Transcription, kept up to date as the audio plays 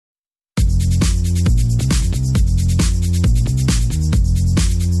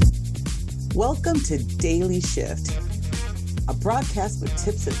Welcome to Daily Shift, a broadcast with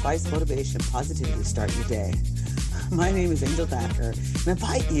tips, advice, motivation, positivity to start your day. My name is Angel Thacker, and I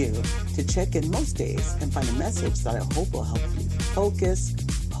invite you to check in most days and find a message that I hope will help you focus,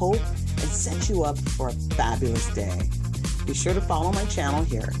 hope, and set you up for a fabulous day. Be sure to follow my channel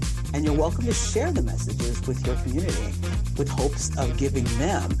here, and you're welcome to share the messages with your community with hopes of giving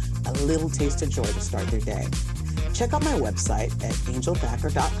them a little taste of joy to start their day. Check out my website at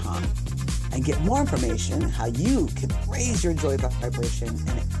angelthacker.com and get more information how you can raise your joy vibration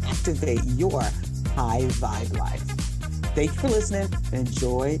and activate your high vibe life. Thank you for listening and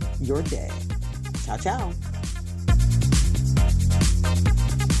enjoy your day. Ciao, ciao.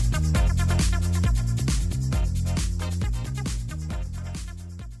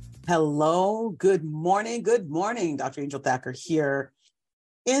 Hello, good morning. Good morning. Dr. Angel Thacker here.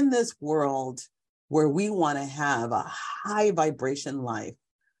 In this world where we want to have a high vibration life,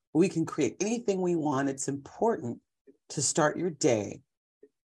 we can create anything we want. It's important to start your day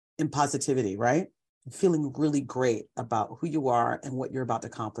in positivity, right? Feeling really great about who you are and what you're about to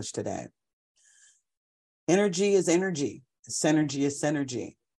accomplish today. Energy is energy. Synergy is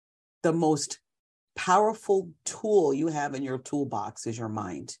synergy. The most powerful tool you have in your toolbox is your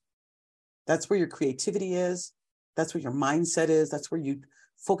mind. That's where your creativity is. That's where your mindset is. That's where you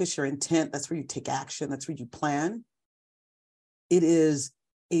focus your intent. That's where you take action. That's where you plan. It is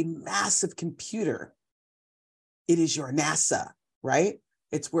a massive computer. It is your NASA, right?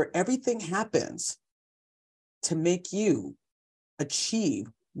 It's where everything happens to make you achieve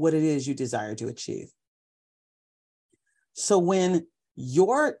what it is you desire to achieve. So when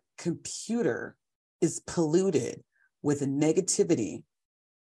your computer is polluted with negativity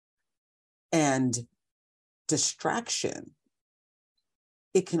and distraction,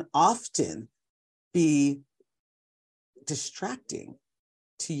 it can often be distracting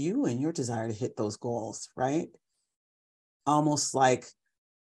to you and your desire to hit those goals, right? Almost like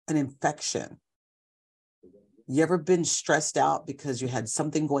an infection. You ever been stressed out because you had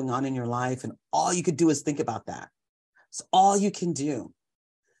something going on in your life and all you could do is think about that? It's all you can do.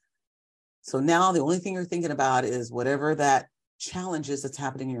 So now the only thing you're thinking about is whatever that challenge is that's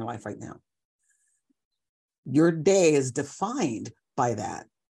happening in your life right now. Your day is defined by that.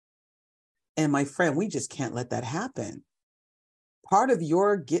 And my friend, we just can't let that happen. Part of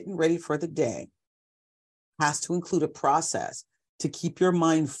your getting ready for the day has to include a process to keep your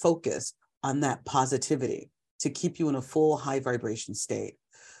mind focused on that positivity, to keep you in a full high vibration state.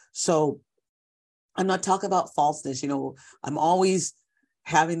 So I'm not talking about falseness. I'm always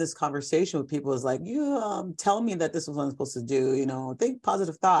having this conversation with people. Is like, you tell me that this is what I'm supposed to do, think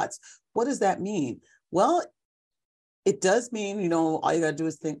positive thoughts. What does that mean? Well, it does mean, all you got to do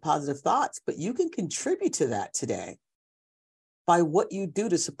is think positive thoughts, but you can contribute to that today by what you do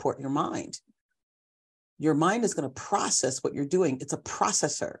to support your mind. Your mind is going to process what you're doing. It's a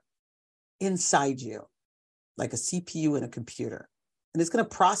processor inside you, like a CPU in a computer. And it's going to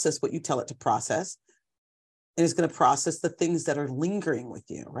process what you tell it to process. And it's going to process the things that are lingering with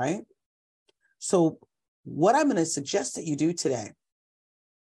you, right? So what I'm going to suggest that you do today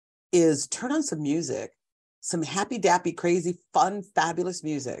is turn on some music, some happy, dappy, crazy, fun, fabulous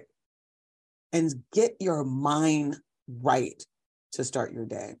music, and get your mind right to start your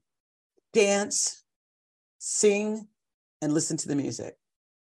day. Dance, sing, and listen to the music.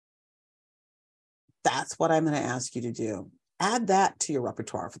 That's what I'm going to ask you to do. Add that to your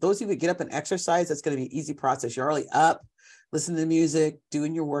repertoire. For those of you who get up and exercise, that's going to be an easy process. You're already up, listening to the music,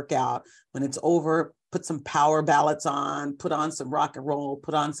 doing your workout. When it's over, put some power ballads on, put on some rock and roll,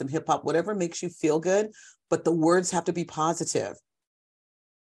 put on some hip hop, whatever makes you feel good. But the words have to be positive.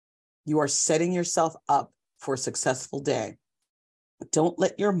 You are setting yourself up for a successful day. Don't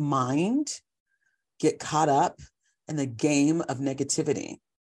let your mind get caught up in the game of negativity.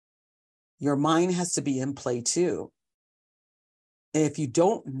 Your mind has to be in play too. And if you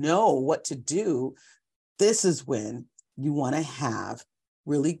don't know what to do, this is when you want to have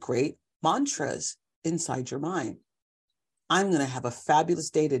really great mantras inside your mind. I'm going to have a fabulous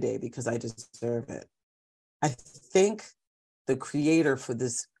day today because I deserve it. I thank the Creator for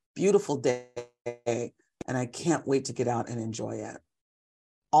this beautiful day, and I can't wait to get out and enjoy it.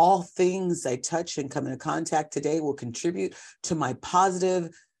 All things I touch and come into contact today will contribute to my positive,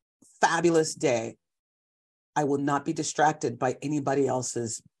 fabulous day. I will not be distracted by anybody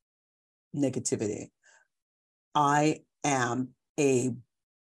else's negativity. I am a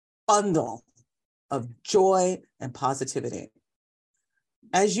bundle of joy and positivity.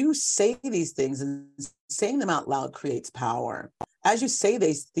 As you say these things, and saying them out loud creates power. As you say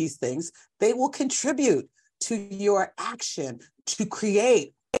these things, they will contribute to your action to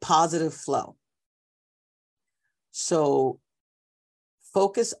create positive flow. So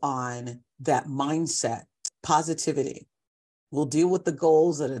focus on that mindset, positivity. We'll deal with the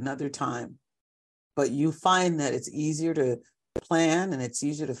goals at another time, but you find that it's easier to plan and it's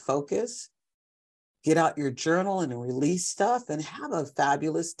easier to focus. Get out your journal and release stuff and have a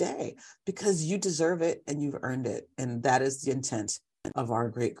fabulous day because you deserve it and you've earned it. And that is the intent of our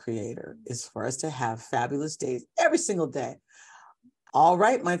great creator, is for us to have fabulous days every single day. All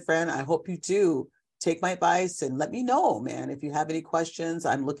right, my friend, I hope you do take my advice and let me know, man. If you have any questions,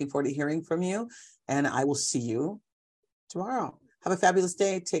 I'm looking forward to hearing from you, and I will see you tomorrow. Have a fabulous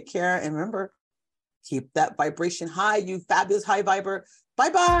day. Take care. And remember, keep that vibration high, you fabulous high viber.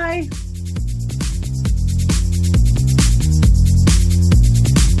 Bye-bye.